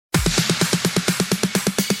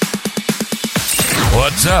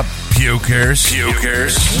What's up, pukers?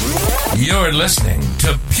 You're listening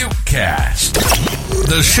to Pukecast,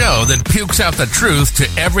 the show that pukes out the truth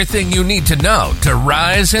to everything you need to know to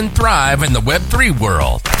rise and thrive in the Web3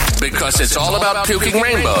 world. Because it's all about puking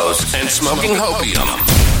rainbows and smoking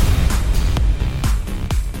hopium.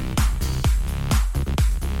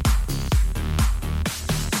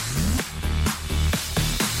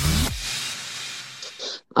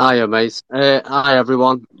 Hiya, mate. Hi,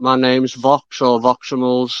 everyone. My name's Vox, or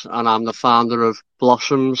Voximals, and I'm the founder of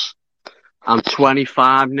Blossoms. I'm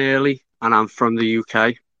 25 nearly, and I'm from the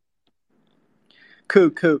UK.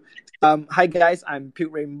 Cool. Hi, guys. I'm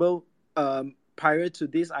Puke Rainbow. Prior to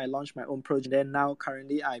this, I launched my own project. Then now,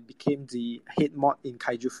 currently, I became the head mod in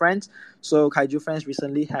Kaiju Friends. So Kaiju Friends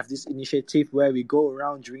recently have this initiative where we go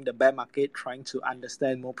around during the bear market trying to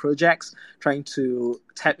understand more projects, trying to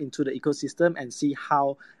tap into the ecosystem and see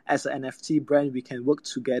how, as an NFT brand, we can work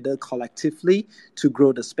together collectively to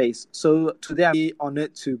grow the space. So today, I'm really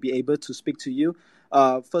honored to be able to speak to you.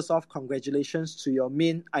 First off, congratulations to your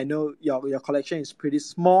mint. I know your collection is pretty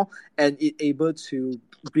small and it able to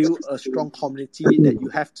build a strong community that you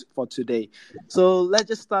have for today. So let's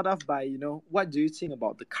just start off by, what do you think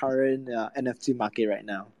about the current NFT market right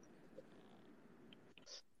now?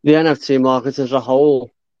 The NFT market as a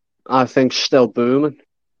whole, I think, still booming.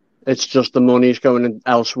 It's just the money's going in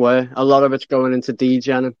elsewhere. A lot of it's going into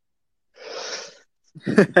degening.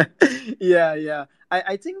 Yeah.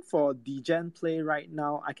 I think for degen play right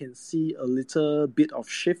now, I can see a little bit of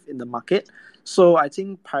shift in the market. So I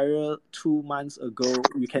think prior 2 months ago,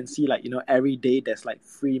 you can see every day there's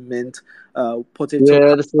free mint,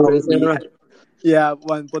 potato. Yeah,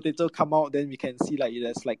 when potato come out, then we can see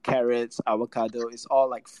there's carrots, avocado. It's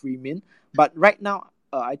all free mint. But right now,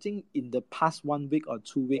 I think in the past 1 week or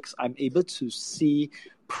 2 weeks, I'm able to see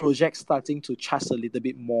projects starting to charge a little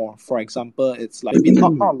bit more. For example, it's maybe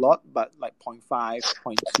not a lot, but 0.5,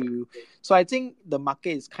 0.2. So I think the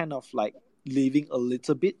market is kind of leaving a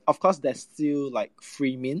little bit. Of course, there's still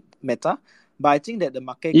free mint meta, but I think that the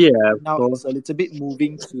market now is a little bit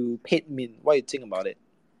moving to paid mint. What do you think about it?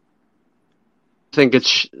 I think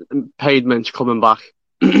it's paid mint's coming back.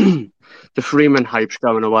 The free mint hype's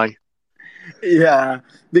going away. Yeah,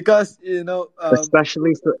 because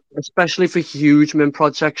especially for huge mint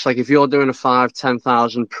projects, if you're doing a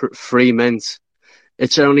 5,000-10,000 free mint,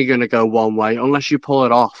 it's only going to go one way. Unless you pull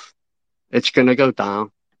it off, it's going to go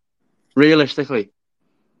down. Realistically,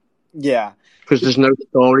 yeah, because there's no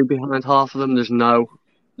story behind half of them. There's no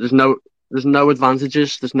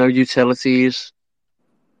advantages. There's no utilities.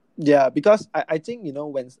 Yeah, because I think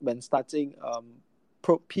when starting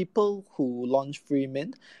people who launch free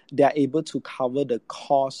mint, they are able to cover the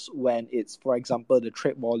cost when it's, for example, the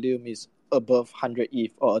trade volume is above 100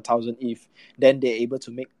 ETH or 1,000 ETH, then they're able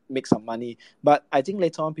to make some money. But I think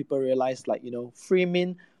later on people realize free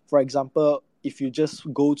mint, for example, if you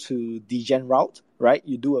just go to degen route, right,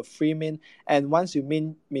 you do a free mint, and once you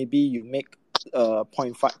mint, maybe you make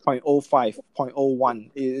 0.05,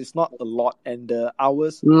 0.01. It's not a lot, and the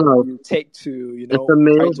hours you take to it's a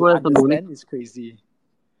meal's try to worth understand of money. is crazy.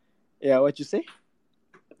 Yeah, what you say?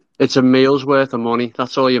 It's a meal's worth of money.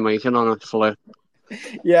 That's all you're making on a flip.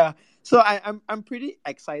 Yeah. So I'm pretty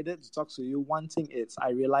excited to talk to you. One thing is I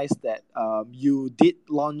realized that you did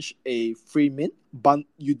launch a free mint, but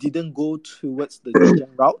you didn't go towards the degen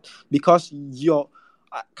route because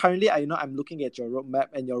currently I'm looking at your roadmap,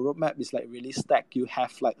 and your roadmap is really stacked. You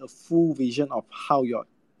have a full vision of how your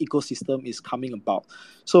ecosystem is coming about.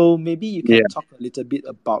 So maybe you can talk a little bit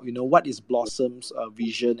about what is Blossom's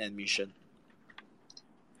vision and mission.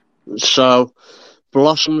 So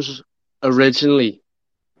Blossoms originally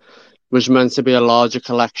was meant to be a larger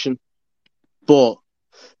collection, but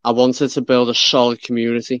I wanted to build a solid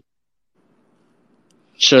community.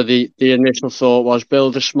 So the initial thought was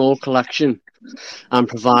build a small collection and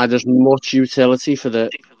provide as much utility for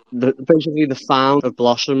basically the founder of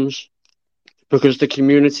Blossoms, because the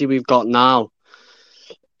community we've got now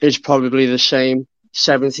is probably the same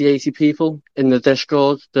 70, 80 people in the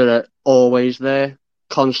Discord that are always there,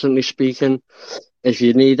 constantly speaking. If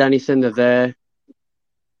you need anything, they're there.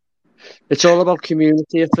 It's all about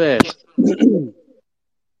community at first.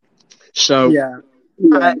 So yeah.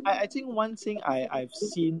 I think one thing I've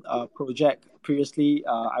seen a project previously.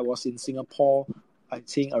 I was in Singapore, I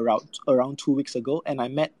think around 2 weeks ago, and I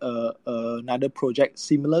met another project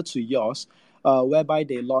similar to yours, whereby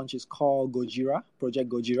they launched is called Project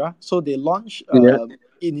Gojira. So they launched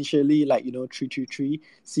initially 333,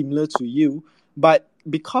 similar to you, but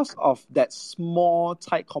because of that small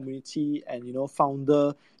tight community, and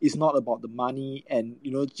founder is not about the money and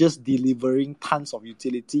just delivering tons of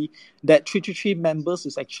utility, that 333 members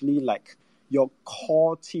is actually like your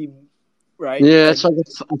core team, right? Yeah, and it's like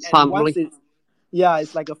a and once family.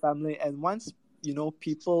 it's like a family, and once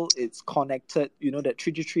people, it's connected, that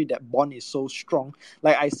 333, that bond is so strong.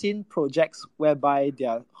 Like I seen projects whereby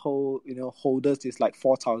their whole holders is like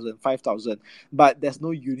 4,000, 5,000, but there's no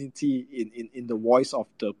unity in the voice of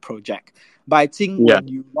the project. But I think Yeah, when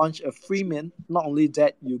you launch a freemium, not only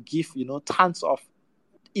that, you give tons of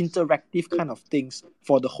interactive kind of things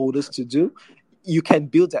for the holders to do. You can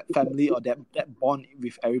build that family or that bond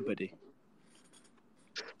with everybody.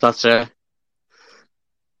 that's it.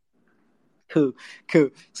 Cool, cool.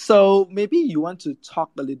 So maybe you want to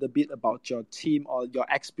talk a little bit about your team or your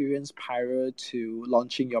experience prior to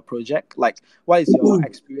launching your project. Like, what is your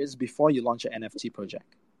experience before you launch an NFT project?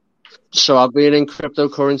 So I've been in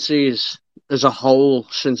cryptocurrencies as a whole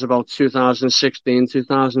since about 2016,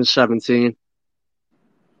 2017.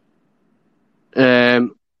 I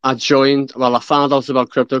found out about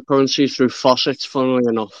cryptocurrencies through faucets, funnily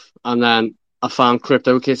enough, and then I found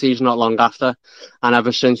CryptoKitties not long after, and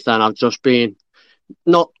ever since then I've just been,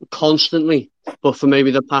 not constantly, but for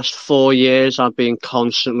maybe the past 4 years I've been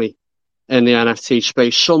constantly in the NFT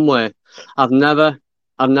space somewhere. I've never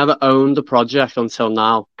owned a project until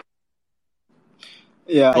now.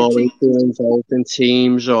 Yeah, I Always think been involved in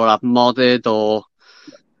teams, or I've modded, or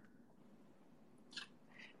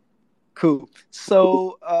cool.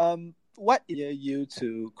 So, what inspired you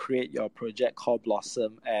to create your project called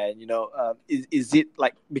Blossom? And is it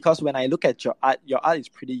like, because when I look at your art is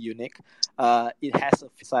pretty unique. It has a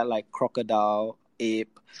side like crocodile,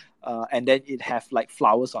 ape, and then it have like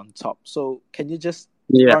flowers on top. So, can you just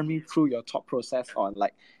yeah. run me through your thought process on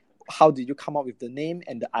like how did you come up with the name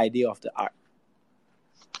and the idea of the art?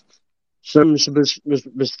 So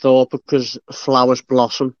was thought because flowers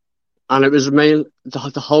blossom, and it was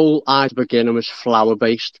the whole idea beginning was flower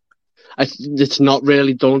based. It's not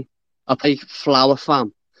really done. I play Flower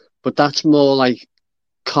Fam, but that's more like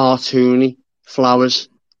cartoony flowers.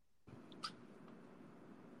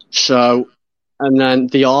 So, and then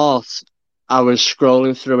the art, I was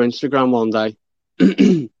scrolling through Instagram one day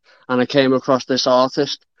and I came across this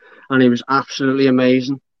artist and he was absolutely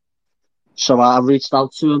amazing. So I reached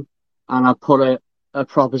out to him and I put a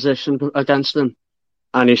proposition against him,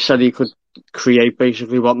 and he said he could create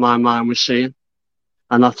basically what my mind was seeing.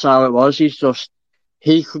 And that's how it was.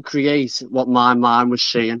 He could create what my mind was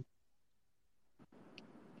seeing.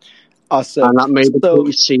 Awesome. And that made it So,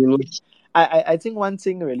 pretty seamless. I think one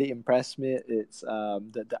thing really impressed me is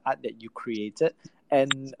the art that you created.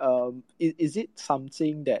 And is it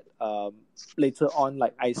something that later on,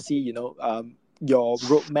 like I see, your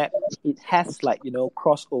roadmap, it has like,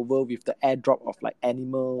 crossover with the airdrop of like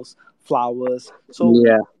animals, flowers. So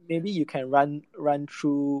Yeah. maybe you can run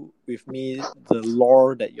through with me the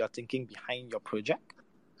lore that you're thinking behind your project.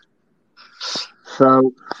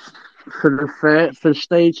 So for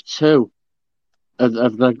stage two of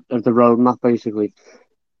the roadmap, basically,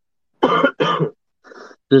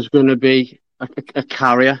 there's going to be a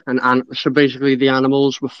carrier, so basically the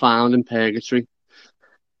animals were found in purgatory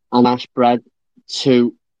and that's bred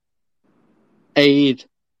to aid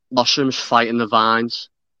blossoms fighting the vines.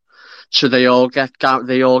 So they all get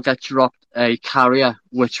dropped a carrier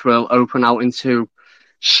which will open out into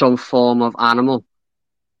some form of animal,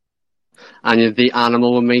 and the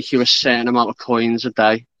animal will make you a certain amount of coins a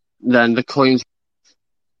day. Then the coins,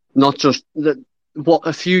 not just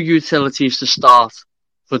a few utilities to start,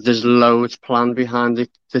 but there's loads planned behind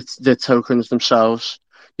the tokens themselves.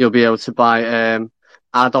 You'll be able to buy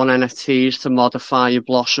add-on NFTs to modify your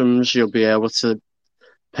blossoms. You'll be able to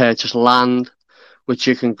purchase land, which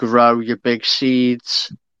you can grow your big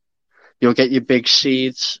seeds. You'll get your big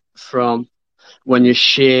seeds from when you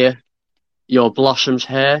shear your blossoms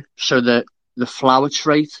hair, so that the flower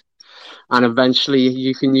trait, and eventually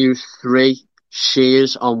you can use 3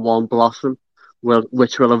 shears on one blossom,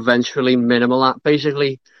 which will eventually minimal that.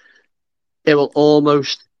 Basically, it will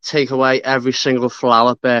almost take away every single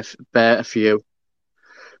flower, bear a few,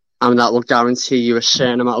 and that will guarantee you a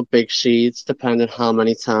certain amount of big seeds, depending how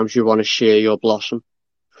many times you want to shear your blossom.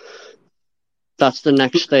 That's the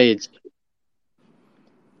next stage.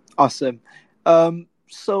 Awesome.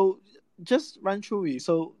 So just run through it.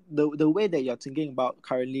 So the way that you're thinking about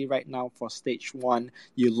currently right now for stage one,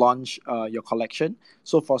 you launch your collection.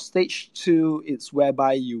 So for stage two, it's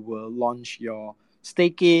whereby you will launch your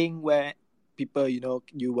staking, where people,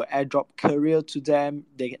 you will airdrop courier to them.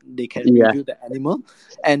 They can Yeah. review the animal,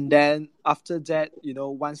 and then after that,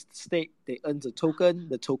 once stake, they earn the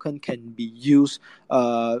token can be used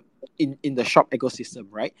in the shop ecosystem,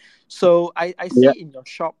 right? So I see Yeah. in your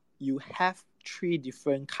shop you have three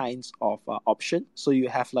different kinds of option. So you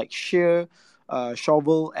have like shear,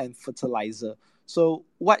 shovel, and fertilizer. So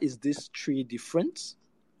what is this three difference?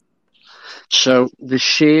 So the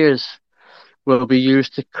shears will be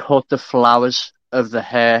used to cut the flowers of the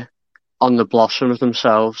hair on the blossoms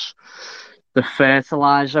themselves. The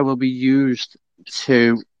fertilizer will be used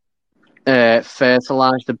to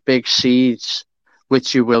fertilize the big seeds,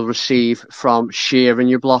 which you will receive from shearing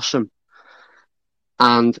your blossom.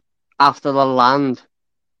 And after the land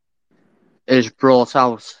is brought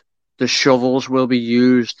out, the shovels will be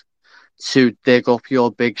used to dig up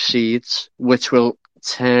your big seeds, which will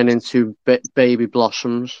turn into baby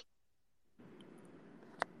blossoms.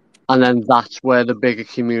 And then that's where the bigger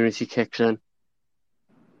community kicks in.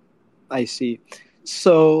 I see.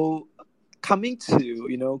 So coming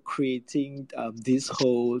to creating this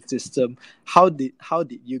whole system, how did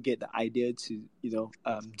you get the idea to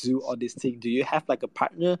do all this thing? Do you have like a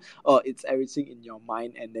partner, or it's everything in your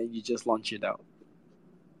mind and then you just launch it out?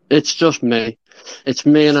 It's just me. It's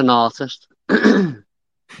me and an artist. and,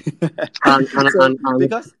 So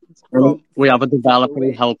because we have a from the developer who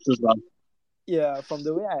way, helps as well. yeah, from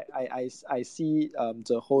the way I see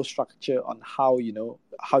the whole structure on how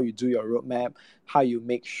how you do your roadmap, how you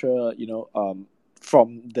make sure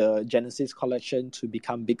from the Genesis collection to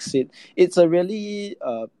become Big Seed, it's a really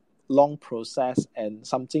long process and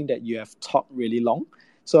something that you have thought really long.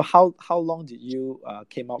 So how long did you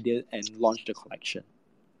came up there and launch the collection?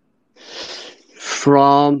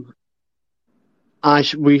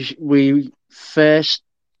 We first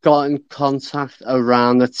got in contact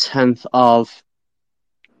around the 10th of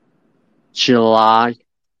July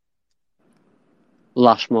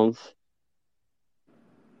last month,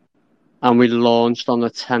 and we launched on the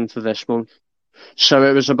 10th of this month. So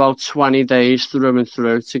it was about 20 days through and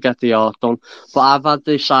through to get the art done. But I've had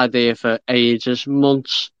this idea for ages,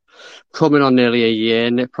 months, coming on nearly a year,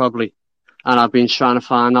 Nick, probably. And I've been trying to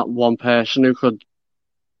find that one person who could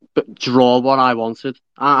draw what I wanted.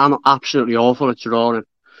 I'm absolutely awful at drawing,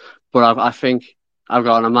 but I think I've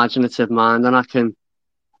got an imaginative mind and I can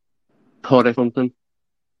put it something.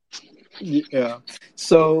 Yeah.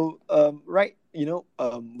 So right,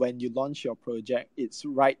 when you launch your project, it's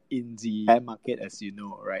right in the bear market, as you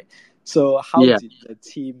know, right? So how Yeah. did the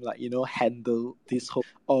team handle this whole,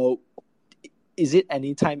 or is it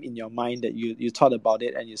any time in your mind that you thought about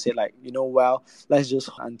it and you said well, let's just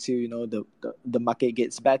until the market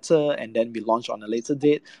gets better and then we launch on a later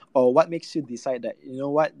date? Or what makes you decide that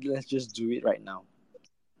what, let's just do it right now?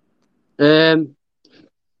 There's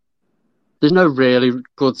no really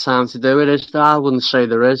good time to do it, is there? I wouldn't say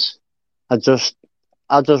there is. I just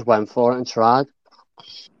went for it and tried.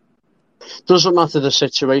 Doesn't matter the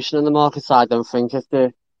situation in the market. I don't think if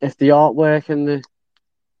the artwork and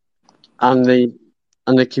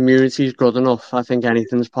the community is good enough, I think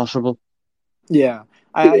anything's possible. Yeah,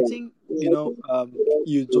 I think you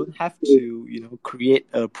don't have to create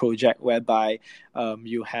a project whereby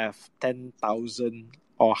you have 10,000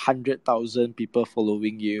 or 100,000 people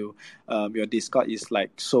following you. Your Discord is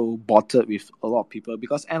like so botted with a lot of people,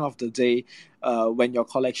 because end of the day, when your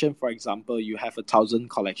collection, for example, you have 1,000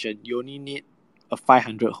 collection, you only need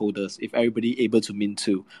 500 holders if everybody able to mint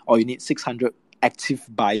too, or you need 600 active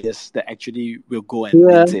buyers that actually will go and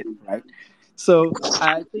mint it, right? So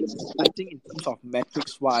I think in terms of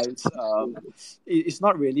metrics wise, it's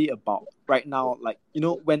not really about right now. Like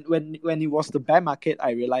when it was the bear market,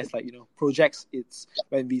 I realized projects. It's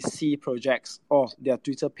when we see projects, their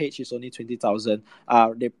Twitter page is only 20,000.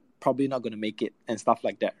 They probably not going to make it and stuff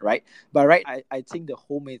like that, right? But I think the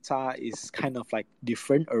whole meta is kind of like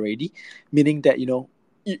different already, meaning that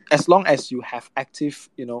as long as you have active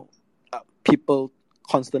people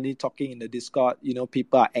constantly talking in the Discord,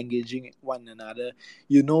 people are engaging one another,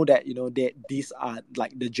 that these are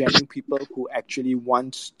like the genuine people who actually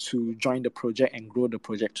want to join the project and grow the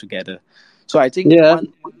project together. So I think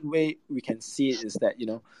one way we can see it is that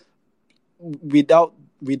without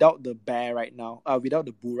the bear right now, without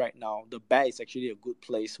the bull right now, the bear is actually a good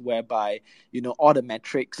place whereby all the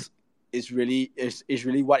metrics is really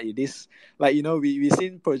what it is. Like we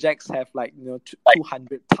seen projects have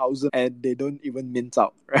 200,000 and they don't even mint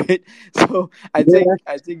out, right? So I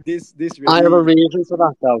think this really, I have a reason for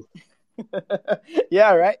that though.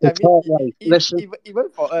 Yeah, right. I mean, listen, even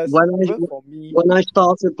for us, even for me, when I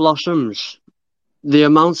started Blossoms, the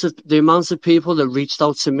amount of people that reached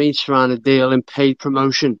out to me trying to deal in paid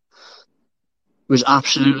promotion was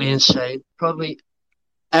absolutely insane. Probably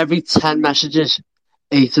every 10 messages,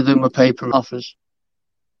 8 of them were paper offers.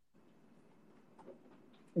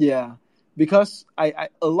 Yeah, because I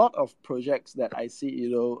a lot of projects that I see,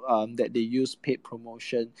 that they use paid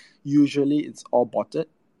promotion, usually it's all botted.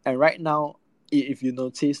 And right now, if you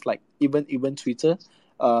notice, like even Twitter,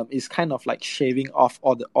 is kind of like shaving off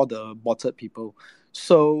all the botted people.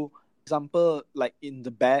 So, example, like in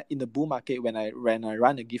the bull market, when I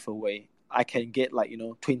run a giveaway, I can get like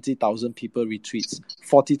 20,000 people retweets,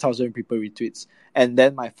 40,000 people retweets, and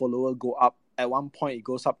then my follower go up. At one point, it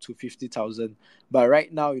goes up to 50,000. But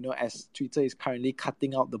right now, as Twitter is currently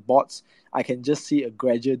cutting out the bots, I can just see a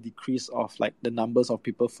gradual decrease of like the numbers of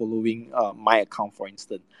people following my account, for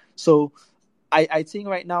instance. So I think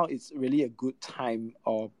right now it's really a good time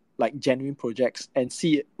of like genuine projects, and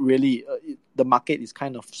see really the market is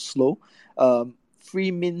kind of slow.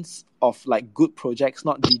 Free means of like good projects,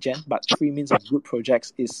 not degen, but free means of good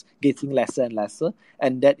projects is getting lesser and lesser,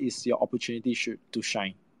 and that is your opportunity to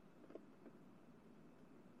shine.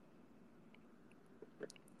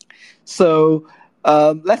 So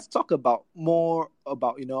let's talk about more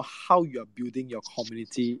about how you are building your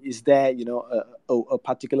community. Is there a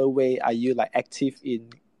particular way? Are you like active in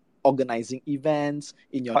organizing events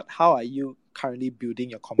in your? How are you currently building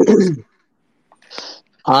your community?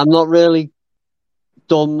 I'm not really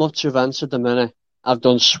done much events at the minute. I've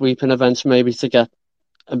done sweeping events maybe to get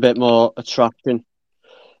a bit more attraction,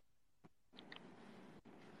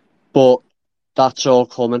 but that's all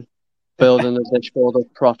coming. Building the Discord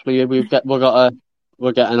up properly. We're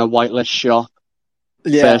getting a whitelist shop.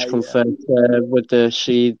 First come first with the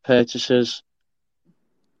seed purchases.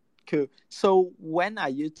 Cool. So when are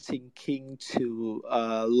you thinking to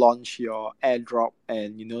launch your airdrop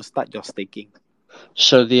and start your staking?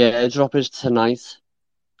 So the airdrop is tonight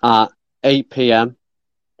at 8 p.m.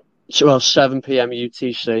 Well, 7 p.m.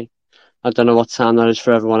 UTC. I don't know what time that is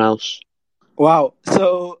for everyone else. Wow.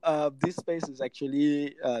 So this space is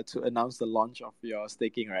actually to announce the launch of your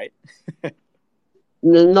staking, right?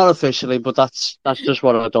 Not officially, but that's just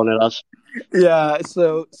what I've done it as. Yeah,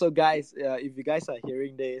 so guys, if you guys are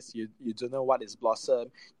hearing this, you don't know what is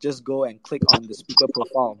Blossom, just go and click on the speaker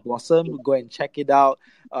profile of Blossom, go and check it out.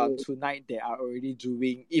 Tonight they are already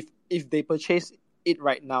doing, if they purchase it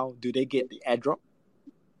right now, do they get the airdrop?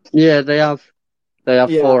 Yeah, they have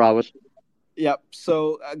 4 hours. Yep.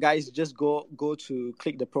 So guys, just go to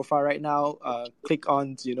click the profile right now. Click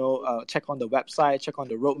on check on the website, check on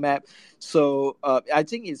the roadmap. So I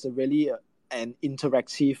think it's a really an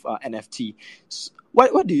interactive NFT.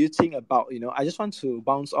 What do you think about I just want to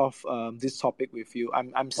bounce off this topic with you.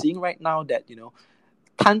 I'm seeing right now that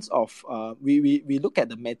tons of we look at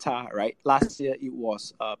the meta, right? Last year it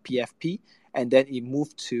was PFP, and then it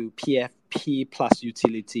moved to PFP plus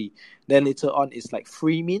utility. Then later on it's like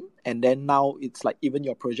free mint, and then now it's like even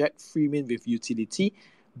your project free mint with utility.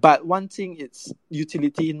 But one thing, it's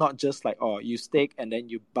utility, not just like you stake and then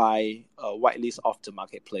you buy a whitelist off the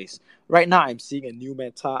marketplace. Right now I'm seeing a new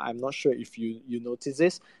meta. I'm not sure if you notice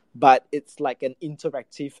this, but it's like an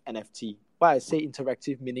interactive NFT. Why I say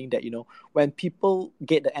interactive, meaning that when people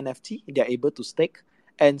get the NFT, they're able to stake.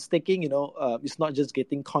 And staking, it's not just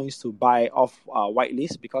getting coins to buy off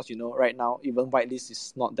whitelist, because right now even whitelist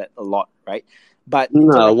is not that a lot, right? But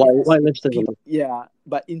no, whitelist is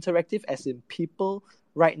but interactive as in people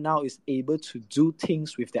right now is able to do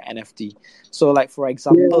things with their NFT. So like for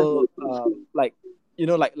example, like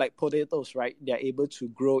like potatoes, right? They're able to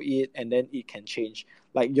grow it and then it can change.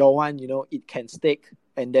 Like your one, it can stake,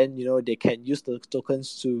 and then they can use the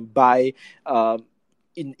tokens to buy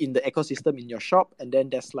in the ecosystem in your shop, and then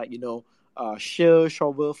there's like shear,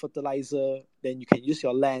 shovel, fertilizer. Then you can use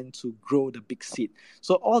your land to grow the big seed.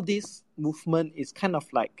 So all this movement is kind of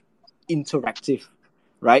like interactive,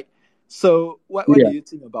 right? So what do you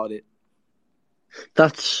think about it?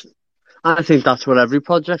 I think that's what every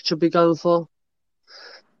project should be going for.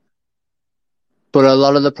 But a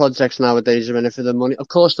lot of the projects nowadays are in it for the money. Of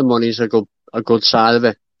course, the money's a good side of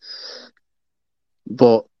it.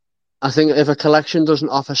 But I think if a collection doesn't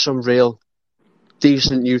offer some real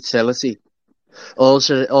decent utility, all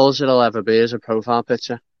it'll ever be is a profile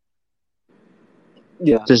picture.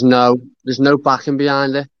 Yeah. There's no backing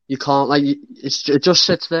behind it. You can't it just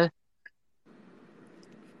sits there.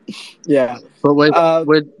 Yeah. But with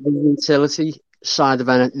the utility side of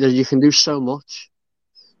it, you can do so much.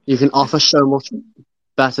 You can offer so much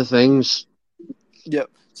better things. Yep.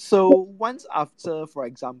 So once after, for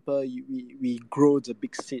example, we grow the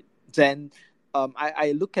big seed, then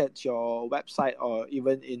I look at your website or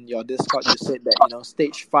even in your Discord, you said that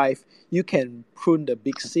stage 5 you can prune the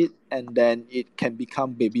big seed and then it can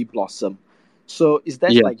become baby blossom. So is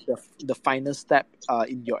that Yeah. like the final step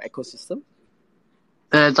in your ecosystem?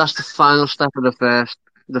 That's the final step of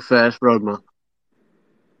the first roadmap.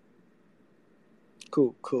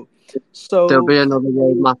 Cool, cool. There'll So be another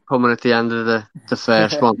roadmap coming at the end of the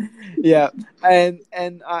first one. yeah,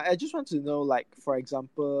 and I just want to know, like, for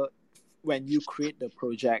example, when you create the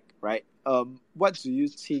project, right? What do you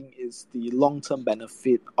think is the long-term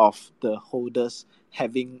benefit of the holders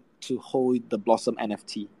having to hold the Blossom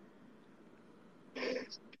NFT?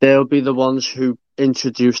 They'll be the ones who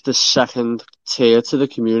introduce the second tier to the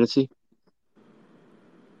community.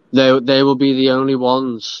 They will be the only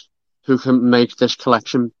ones who can make this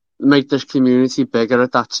community bigger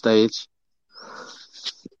at that stage,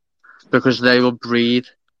 because they will breed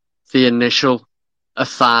the initial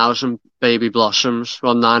 1,000 baby blossoms,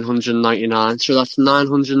 or 999. So that's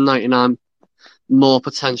 999 more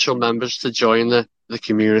potential members to join the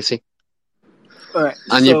community. All right.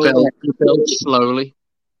 And So you build slowly.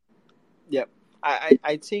 yeah,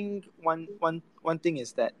 I think one thing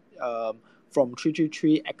is that from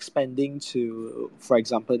 333 expanding to, for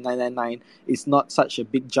example, 999 is not such a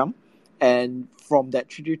big jump, and from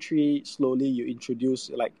that 333 slowly you introduce,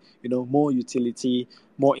 like, more utility,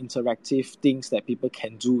 more interactive things that people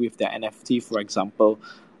can do with their NFT, for example,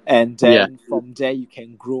 and Yeah. then from there you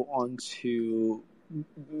can grow on to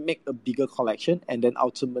make a bigger collection and then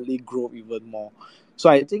ultimately grow even more. So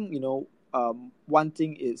I think, one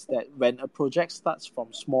thing is that when a project starts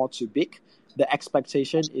from small to big, the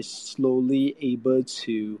expectation is slowly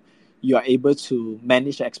you are able to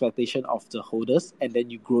manage the expectation of the holders, and then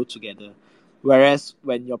you grow together. Whereas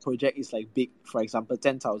when your project is like big, for example,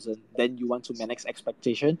 10,000, then you want to manage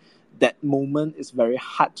expectation. That moment is very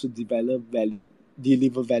hard to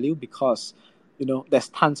deliver value, because there's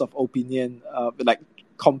tons of opinion. Like,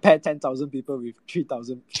 compare 10,000 people with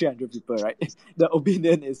 3,300 people, right? The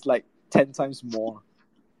opinion is like 10 times more.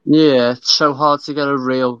 Yeah, it's so hard to get a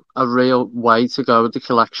real way to go with the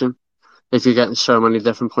collection if you're getting so many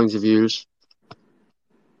different points of views.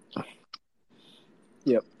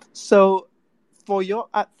 Yep. So for your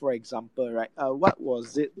art, for example, right, what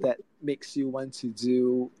was it that makes you want to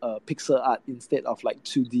do pixel art instead of like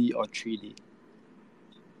 2D or 3D?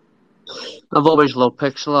 I've always loved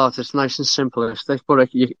pixel art. It's nice and simplistic, but if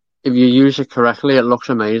you use it correctly, it looks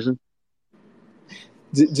amazing.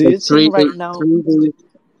 Do you It's think 3D, right now 3D,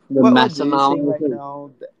 the what do meta you now. think right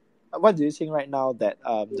now what do you think right now that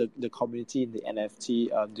the community in the NFT,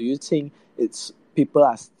 do you think it's people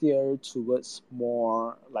are still towards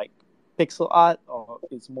more like pixel art, or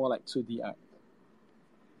it's more like 2D art?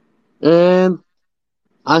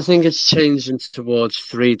 I think it's changing towards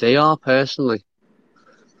 3D art personally.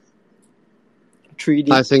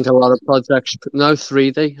 3D? I think a lot of projects, no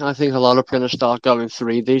 3D. I think a lot of going to start going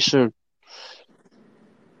 3D soon.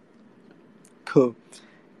 Cool.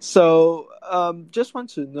 So just want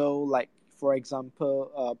to know, like, for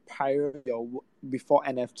example, prior before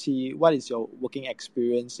NFT, what is your working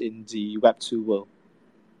experience in the Web2 world?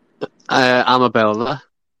 I'm a builder.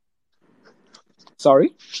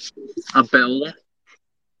 Sorry? A builder.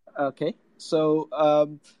 Okay. So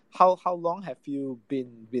how long have you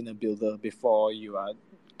been a builder before you are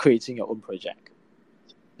creating your own project?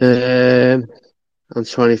 I'm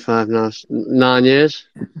 25 now. 9 years.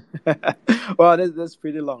 Well, that's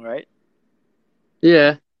pretty long, right?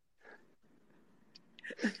 Yeah,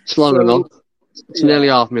 it's long So enough. It's nearly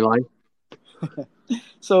yeah. half my life.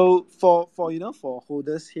 So for for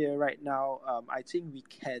holders here right now, I think we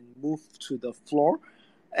can move to the floor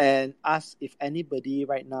and ask if anybody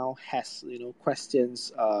right now has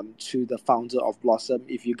questions to the founder of Blossom.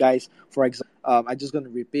 If you guys, for example, I'm just going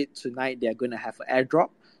to repeat, tonight they're going to have an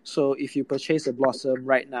airdrop. So if you purchase a Blossom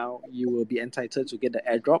right now, you will be entitled to get the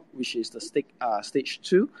airdrop, which is the stage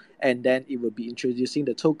 2, and then it will be introducing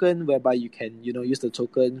the token, whereby you can use the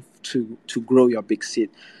token to grow your big seed.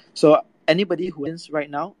 So anybody who wins right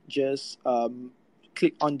now, just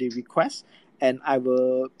click on the request, and I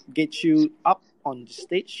will get you up on the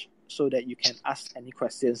stage so that you can ask any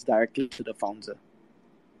questions directly to the founder.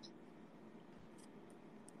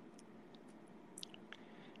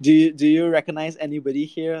 Do you recognize anybody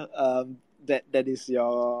here that is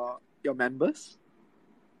your members?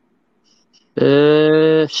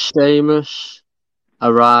 Seamus,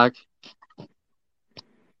 Arag.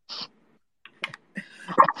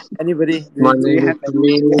 Anybody? My Do you name is have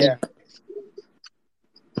anybody Green. here?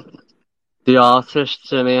 The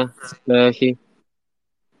artists in here. Berkey.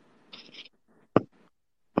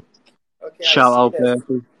 Okay, I Shout see out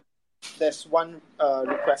Berkey. there's one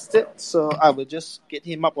requested, so I will just get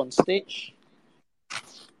him up on stage.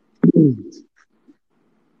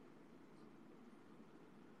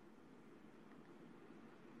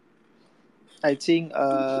 I think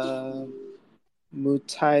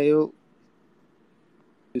Mutayo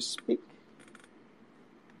to speak.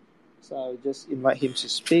 So I'll just invite him to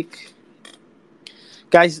speak.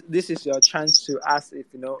 Guys, this is your chance to ask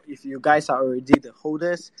if you guys are already the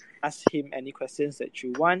holders, ask him any questions that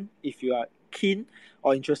you want. If you are keen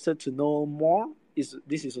or interested to know more,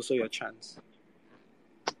 this is also your chance.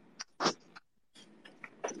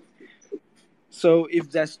 So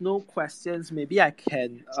if there's no questions, maybe I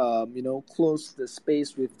can close the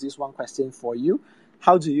space with this one question for you.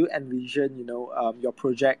 How do you envision your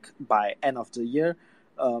project by end of the year,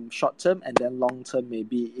 short term, and then long term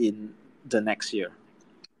maybe in the next year?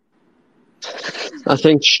 I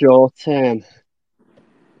think short term,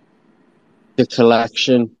 the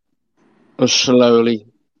collection will slowly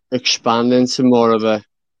expand into more of a...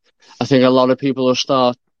 I think a lot of people will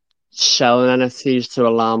start selling NFTs to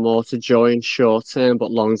allow more to join short term, but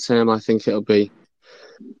long term, I think we'll be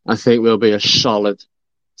a solid,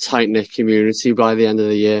 tight-knit community by the end of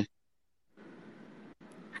the year.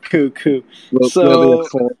 Cool. We'll be a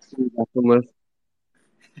force to be reckoned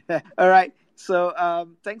with. All right. So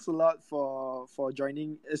thanks a lot for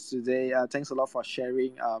joining us today. Thanks a lot for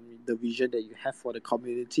sharing the vision that you have for the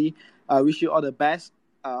community. I wish you all the best.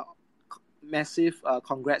 Massive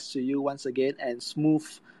congrats to you once again, and smooth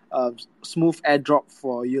airdrop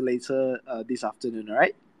for you later this afternoon. All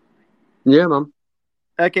right? Yeah, man.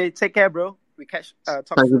 Okay, take care, bro. We catch. Talk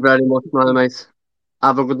Thank soon. you very much, my mate.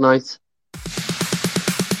 Have a good night.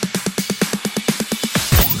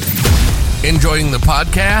 Enjoying the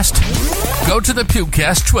podcast? Go to the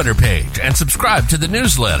Pukecast Twitter page and subscribe to the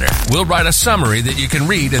newsletter. We'll write a summary that you can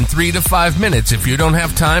read in 3 to 5 minutes if you don't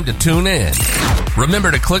have time to tune in. Remember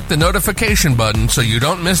to click the notification button so you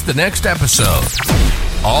don't miss the next episode.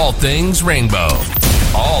 All things rainbow.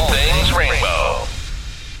 All things rainbow.